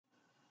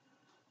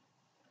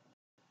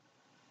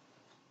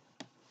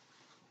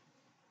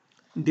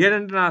Dear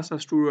international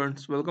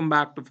students, welcome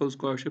back to Full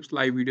Scholarships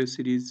live video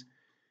series.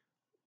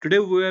 Today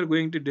we are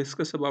going to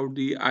discuss about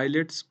the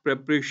IELTS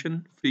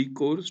preparation free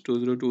course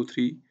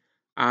 2023,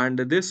 and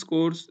this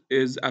course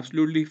is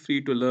absolutely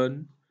free to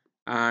learn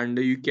and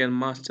you can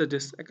master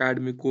this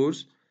academic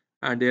course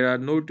and there are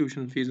no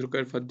tuition fees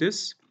required for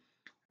this,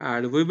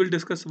 and we will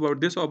discuss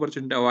about this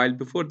opportunity a while.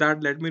 Before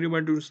that, let me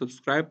remind you to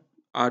subscribe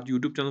our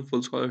YouTube channel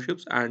Full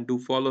Scholarships and to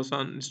follow us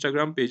on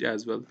Instagram page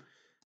as well.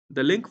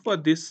 The link for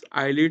this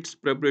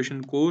IELTS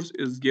preparation course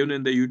is given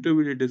in the YouTube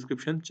video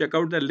description. Check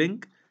out the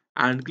link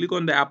and click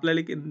on the apply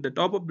link in the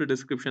top of the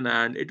description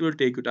and it will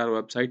take you to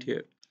our website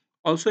here.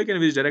 Also, you can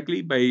visit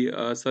directly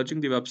by searching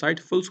the website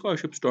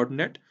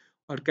fullscholarships.net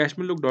or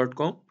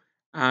cashmelook.com,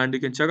 and you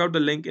can check out the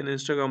link in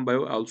Instagram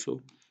bio also.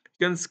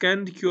 You can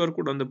scan the QR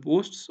code on the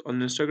posts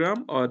on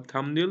Instagram or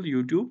thumbnail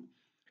YouTube,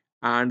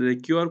 and the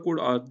QR code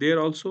are there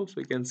also,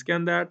 so you can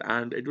scan that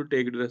and it will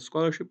take you to the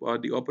scholarship or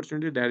the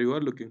opportunity that you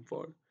are looking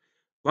for.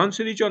 Once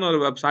you reach on our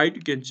website,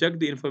 you can check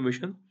the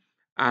information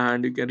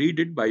and you can read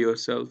it by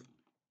yourself.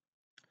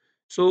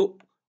 So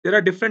there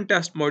are different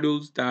test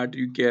modules that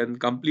you can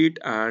complete,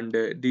 and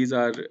these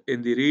are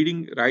in the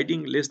reading,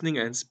 writing, listening,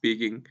 and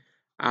speaking.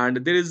 And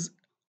there is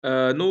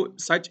no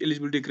such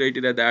eligibility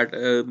criteria that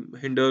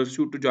hinders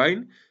you to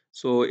join.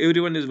 So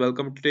everyone is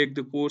welcome to take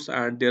the course,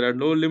 and there are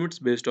no limits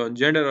based on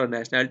gender or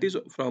nationality.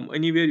 So from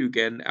anywhere you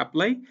can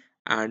apply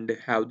and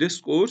have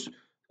this course.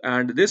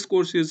 And this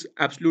course is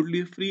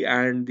absolutely free,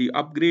 and the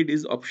upgrade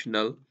is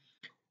optional,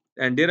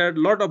 and there are a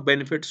lot of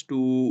benefits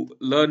to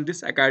learn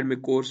this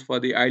academic course for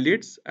the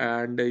IELTS,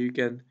 and you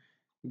can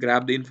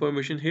grab the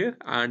information here.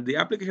 And the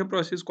application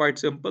process is quite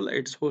simple.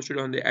 It's hosted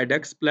on the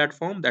edX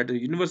platform that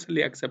is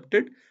universally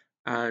accepted,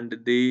 and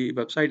the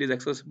website is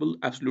accessible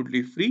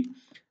absolutely free,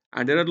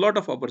 and there are a lot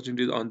of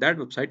opportunities on that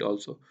website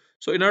also.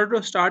 So in order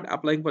to start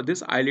applying for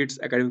this IELTS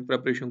academic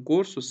preparation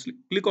course, so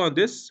click on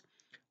this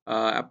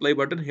apply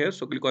button here.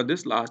 So click on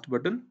this last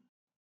button.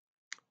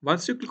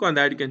 Once you click on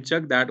that, you can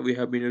check that we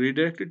have been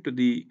redirected to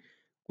the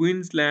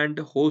Queensland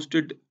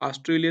hosted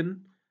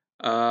Australian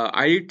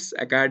IELTS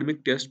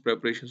academic test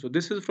preparation. So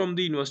this is from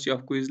the University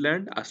of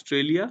Queensland,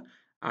 Australia,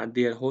 and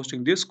they are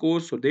hosting this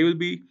course. So they will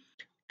be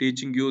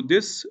teaching you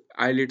this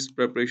IELTS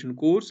preparation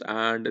course,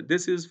 and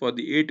this is for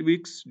the 8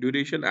 weeks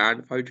duration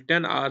and 5 to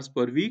 10 hours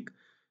per week,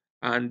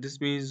 and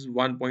this means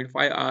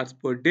 1.5 hours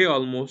per day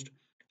almost.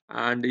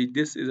 And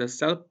this is a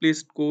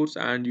self-paced course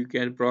and you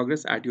can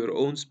progress at your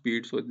own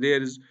speed, so there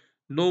is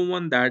no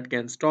one that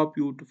can stop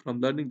you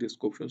from learning this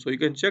course. So you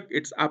can check,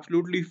 it's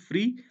absolutely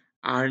free,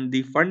 and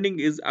the funding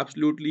is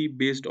absolutely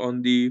based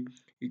on the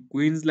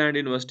Queensland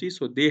University,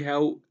 so they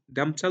have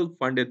themselves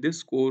funded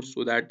this course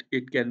so that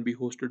it can be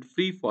hosted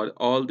free for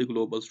all the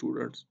global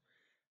students.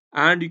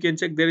 And you can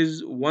check, there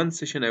is one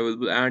session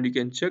available, and you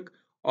can check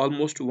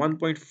almost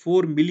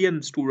 1.4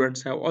 million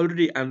students have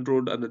already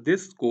enrolled under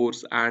this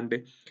course,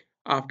 and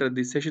after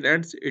the session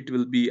ends it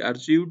will be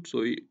archived,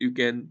 so you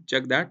can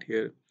check that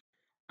here.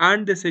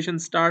 And the session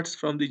starts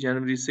from the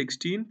January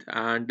 16th,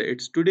 and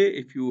it's today.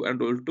 If you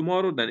enroll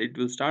tomorrow, then it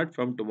will start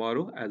from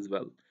tomorrow as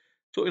well.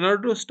 So in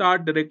order to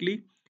start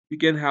directly, you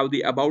can have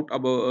the about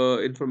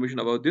information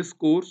about this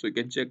course. So you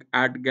can check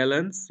at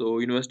Gallants, so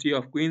University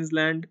of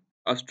Queensland,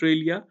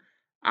 Australia,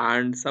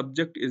 and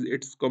subject is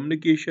its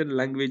communication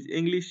language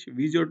English.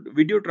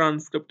 Video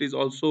transcript is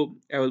also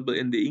available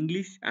in the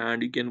English,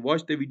 and you can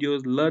watch the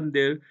videos, learn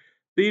their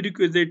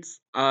prerequisites.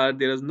 Are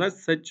there is not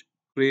such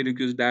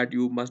prerequisite that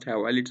you must have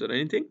IELTS or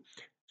anything.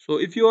 So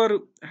if you are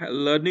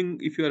learning,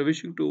 if you are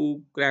wishing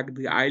to crack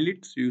the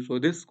IELTS, so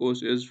this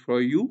course is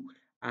for you.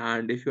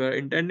 And if you are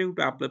intending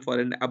to apply for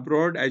an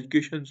abroad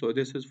education, so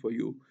this is for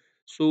you.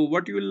 So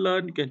what you will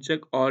learn, you can check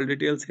all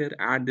details here,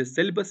 and the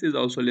syllabus is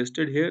also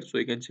listed here. So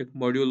you can check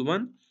module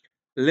 1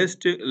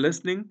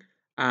 listening,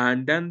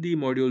 and then the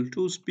module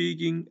 2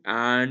 speaking,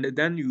 and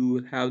then you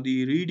will have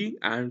the reading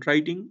and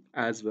writing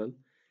as well.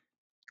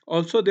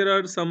 Also, there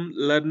are some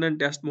learner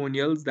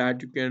testimonials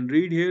that you can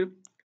read here,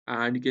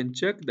 and you can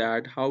check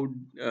that how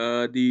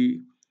the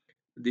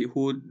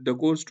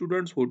course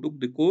students who took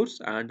the course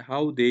and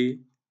how they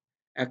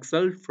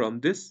excelled from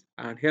this.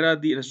 And here are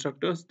the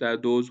instructors,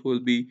 that those who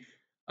will be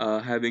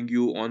having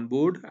you on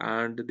board,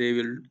 and they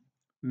will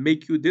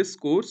make you this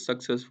course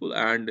successful,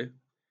 and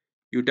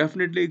you're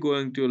definitely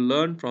going to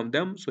learn from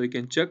them. So you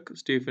can check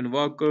Stephen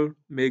Walker,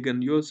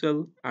 Megan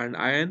Yosel, and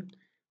Ian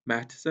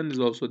Matheson is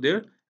also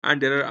there. And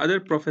there are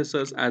other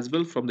professors as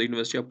well from the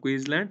University of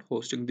Queensland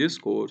hosting this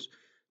course.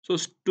 So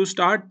to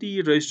start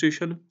the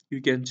registration,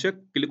 you can check,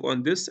 click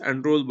on this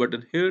enroll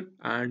button here.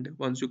 And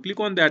once you click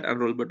on that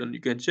enroll button, you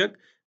can check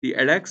the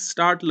edX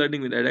start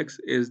learning with edX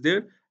is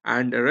there.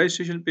 And the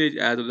registration page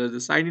as well as the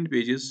sign in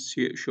page is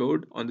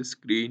showed on the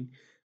screen.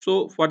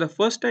 So for the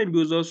first time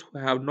users who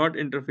have not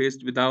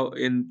interfaced without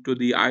into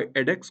the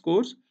edX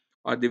course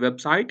or the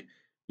website,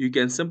 you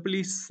can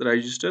simply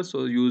register.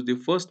 So use the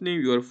first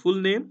name, your full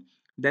name,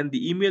 then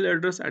the email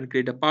address, and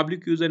create a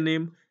public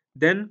username.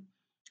 Then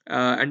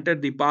enter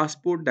the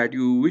passport that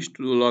you wish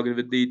to log in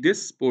with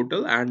this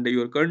portal and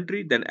your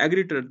country. Then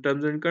agree to the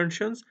terms and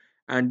conditions,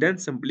 and then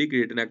simply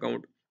create an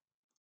account.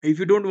 If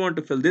you don't want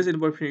to fill this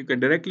information, you can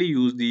directly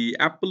use the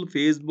Apple,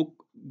 Facebook,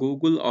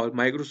 Google, or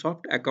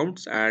Microsoft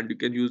accounts, and you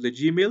can use the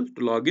Gmail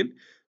to log in.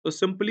 So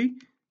simply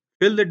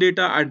fill the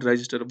data and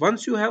register.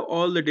 Once you have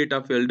all the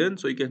data filled in,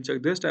 so you can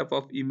check this type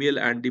of email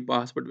and the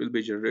password will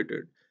be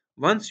generated.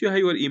 Once you have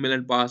your email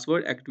and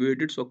password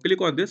activated, so click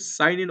on this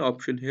sign in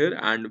option here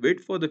and wait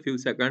for the few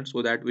seconds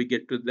so that we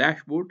get to the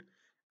dashboard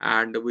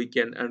and we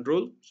can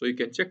enroll. So you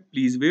can check,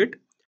 please wait.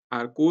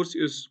 Our course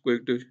is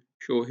going to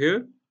show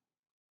here.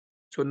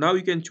 So now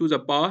you can choose a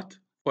path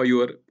for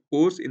your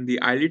course in the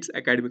IELTS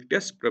academic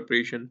test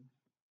preparation.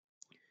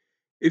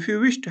 If you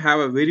wish to have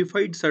a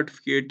verified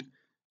certificate,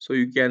 so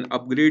you can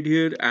upgrade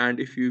here, and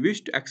if you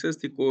wish to access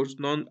the course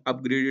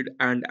non-upgraded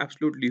and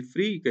absolutely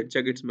free, you can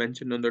check it's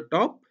mentioned on the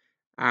top,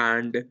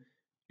 and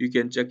you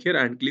can check here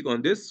and click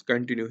on this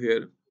continue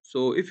here.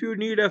 So if you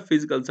need a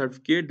physical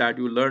certificate that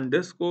you learned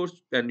this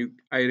course, then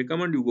I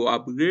recommend you go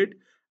upgrade.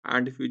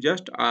 And if you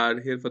just are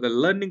here for the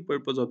learning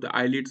purpose of the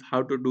IELTS,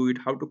 how to do it,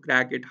 how to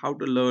crack it, how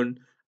to learn,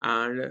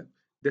 and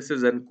this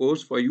is a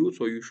course for you,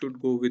 so you should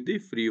go with the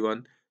free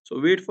one. So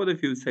wait for the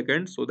few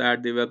seconds so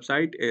that the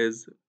website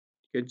is,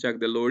 you can check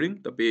the loading.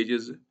 The page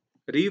is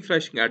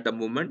refreshing at the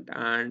moment,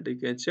 and you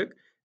can check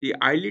the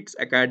IELTS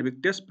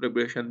academic test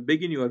preparation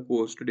begin your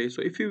course today.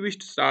 So if you wish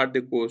to start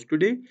the course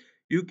today,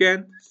 you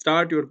can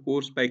start your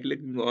course by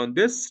clicking on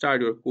this start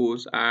your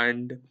course,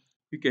 and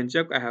you can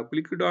check I have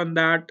clicked on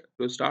that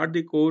to start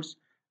the course.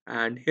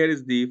 And here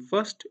is the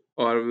first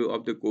overview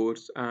of the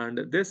course, and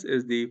this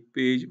is the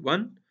page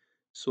 1.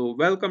 So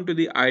welcome to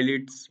the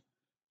IELTS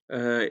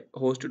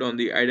hosted on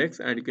the edX,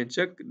 and you can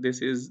check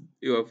this is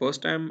your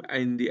first time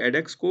in the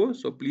edX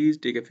course, so please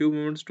take a few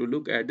moments to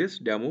look at this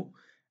demo,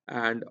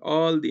 and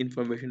all the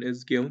information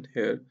is given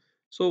here.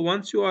 So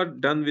once you are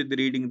done with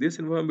reading this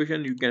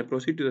information, you can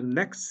proceed to the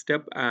next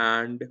step,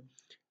 and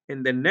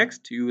in the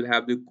next you will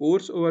have the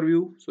course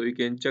overview, so you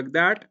can check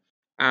that,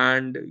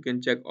 and you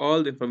can check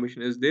all the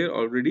information is there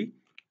already.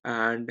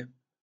 And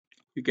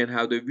you can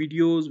have the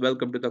videos,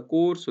 welcome to the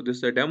course, so this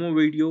is a demo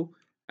video,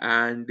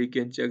 and you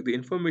can check the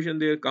information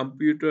there,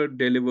 computer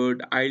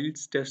delivered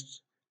IELTS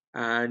tests,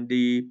 and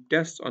the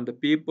tests on the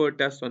paper,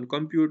 tests on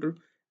computer.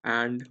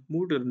 And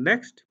move to the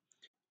next,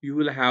 you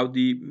will have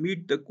the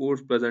meet the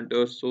course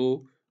presenters,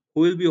 so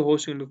who will be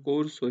hosting the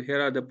course. So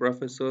here are the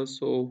professors,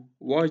 so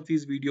watch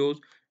these videos,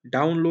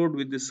 download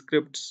with the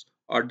scripts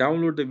or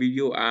download the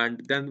video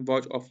and then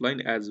watch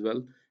offline as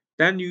well.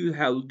 Then you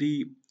have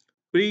the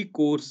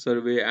pre-course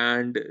survey,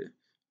 and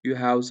you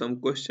have some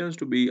questions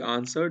to be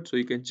answered, so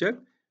you can check.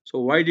 So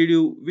why did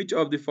you, which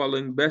of the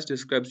following best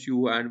describes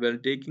you and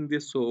when taking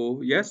this.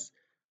 So yes,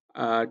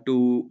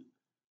 to,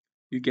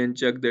 you can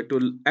check that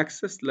to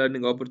access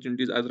learning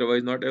opportunities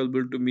otherwise not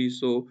available to me,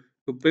 so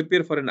to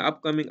prepare for an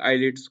upcoming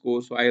IELTS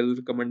course, so I'll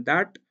recommend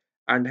that.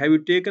 And have you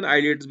taken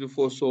IELTS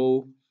before?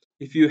 So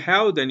if you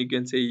have, then you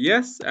can say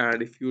yes,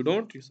 and if you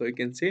don't, so you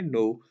can say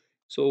no.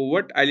 So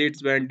what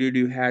IELTS band did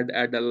you had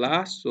at the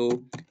last,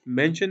 so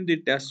mention the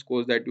test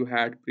scores that you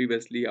had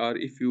previously, or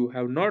if you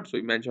have not, so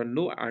you mention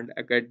no, and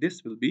again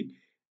this will be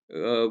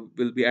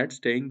at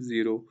staying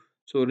 0.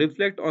 So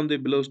reflect on the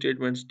below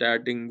statement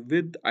starting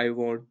with I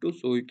want to.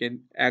 So you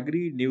can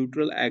agree,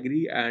 neutral,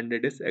 agree, and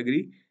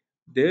disagree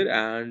there.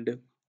 And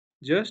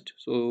just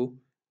so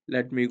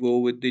let me go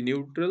with the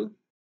neutral.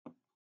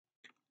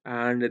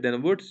 And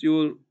then what's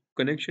your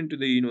connection to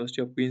the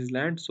University of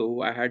Queensland?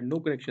 So I had no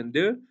connection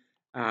there.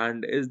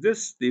 And is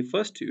this the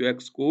first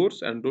UX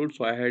course enrolled?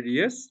 So I had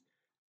yes.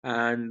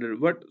 And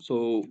what,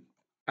 so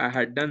I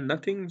had done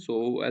nothing,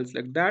 so I'll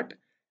select that.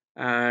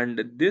 And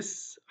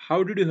this,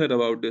 how did you hear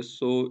about this?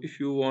 So if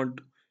you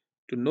want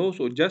to know,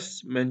 so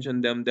just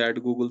mention them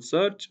that Google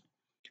search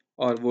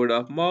or word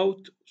of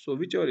mouth, so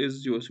whichever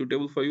is your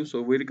suitable for you. So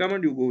we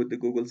recommend you go with the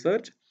Google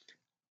search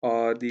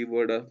or the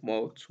word of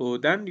mouth. So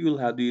then you'll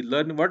have the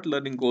learn, what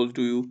learning goals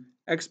do you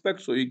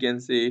expect, so you can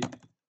say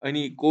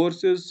any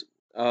courses,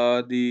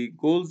 the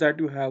goals that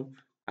you have,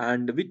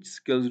 and which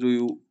skills do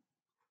you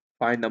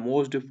find the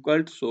most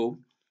difficult. So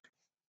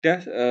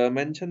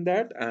mention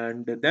that.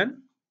 And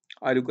then,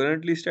 are you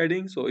currently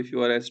studying? So if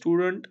you are a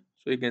student,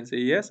 so you can say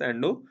yes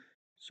and no.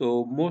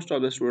 So most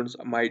of the students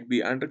might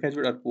be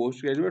undergraduate or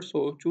postgraduate,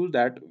 so choose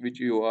that which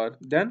you are.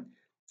 Then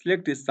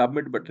select the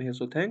submit button here.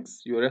 So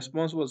thanks, your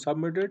response was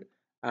submitted,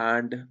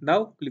 and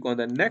now click on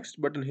the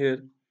next button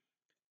here,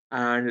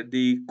 and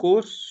the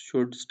course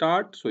should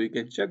start. So you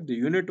can check the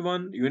unit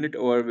 1 unit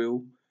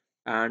overview,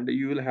 and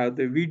you will have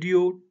the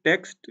video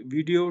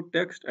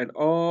text, and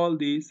all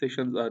the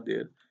sessions are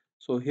there.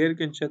 So here you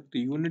can check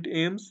the unit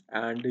aims,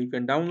 and you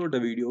can download the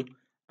video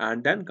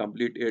and then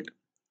complete it.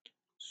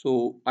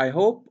 So I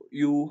hope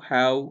you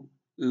have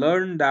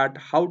learned that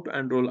how to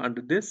enroll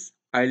under this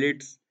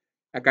IELTS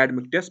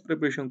academic test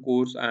preparation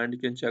course, and you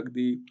can check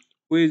the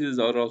quizzes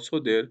are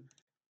also there.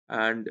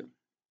 And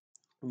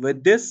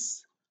with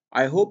this,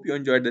 I hope you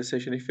enjoyed this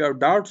session. If you have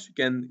doubts, you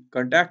can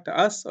contact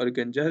us, or you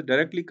can just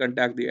directly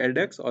contact the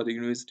edX or the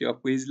University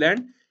of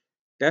Queensland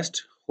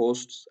test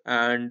hosts,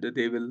 and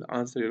they will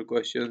answer your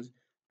questions.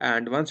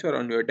 And once you're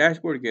on your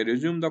dashboard, you can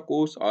resume the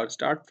course or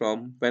start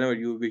from whenever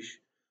you wish.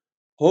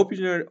 Hope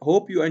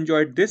you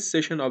enjoyed this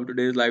session of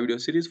today's live video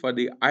series for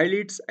the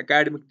IELTS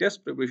academic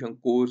test preparation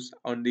course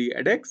on the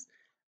edX,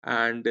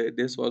 and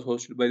this was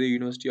hosted by the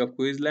University of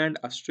Queensland,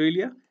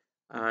 Australia.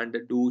 And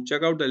do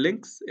check out the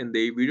links in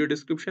the video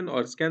description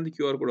or scan the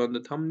QR code on the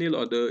thumbnail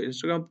or the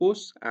Instagram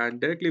post and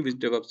directly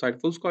visit the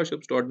website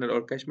fullscholarships.net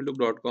or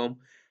cashmelook.com.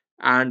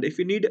 And if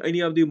you need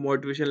any of the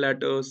motivation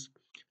letters,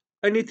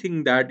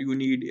 anything that you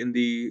need in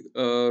the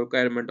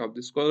requirement of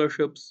the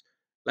scholarships,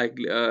 like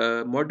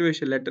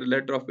motivation letter,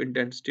 letter of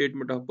intent,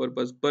 statement of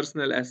purpose,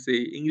 personal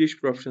essay, English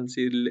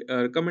proficiency,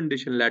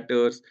 recommendation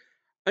letters,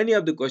 any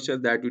of the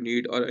questions that you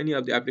need or any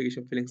of the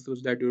application filling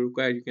throughs that you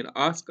require, you can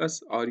ask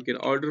us or you can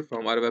order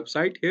from our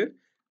website here.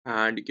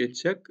 And you can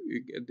check,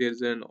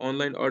 there's an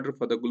online order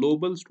for the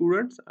global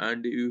students,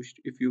 and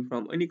if you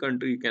from any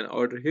country, you can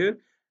order here.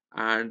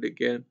 And you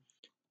can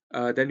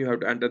then you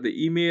have to enter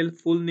the email,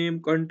 full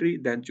name, country,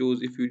 then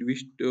choose if you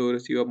wish to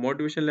receive a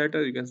motivation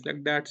letter. You can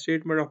select that,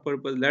 statement of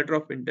purpose, letter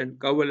of intent,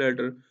 cover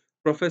letter,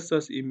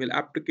 professor's email,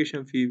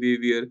 application fee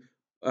waiver,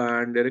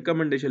 and a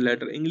recommendation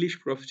letter,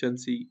 English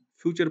proficiency,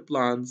 future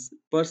plans,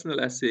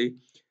 personal essay,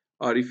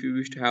 or if you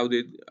wish to have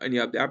any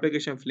of the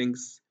application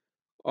links,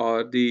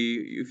 or the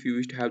if you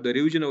wish to have the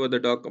revision over the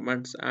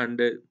documents. And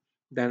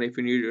then if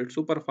you need it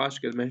super fast,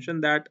 you can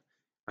mention that,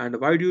 and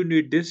why do you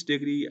need this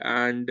degree,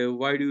 and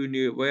why do you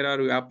need, where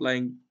are you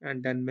applying,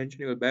 and then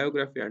mention your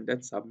biography and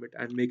then submit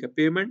and make a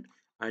payment,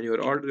 and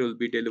your order will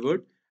be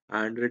delivered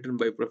and written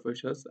by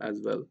professors as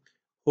well.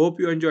 Hope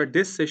you enjoyed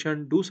this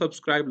session. Do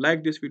subscribe,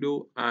 like this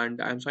video,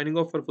 and I'm signing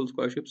off for full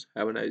scholarships.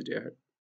 Have a nice day ahead.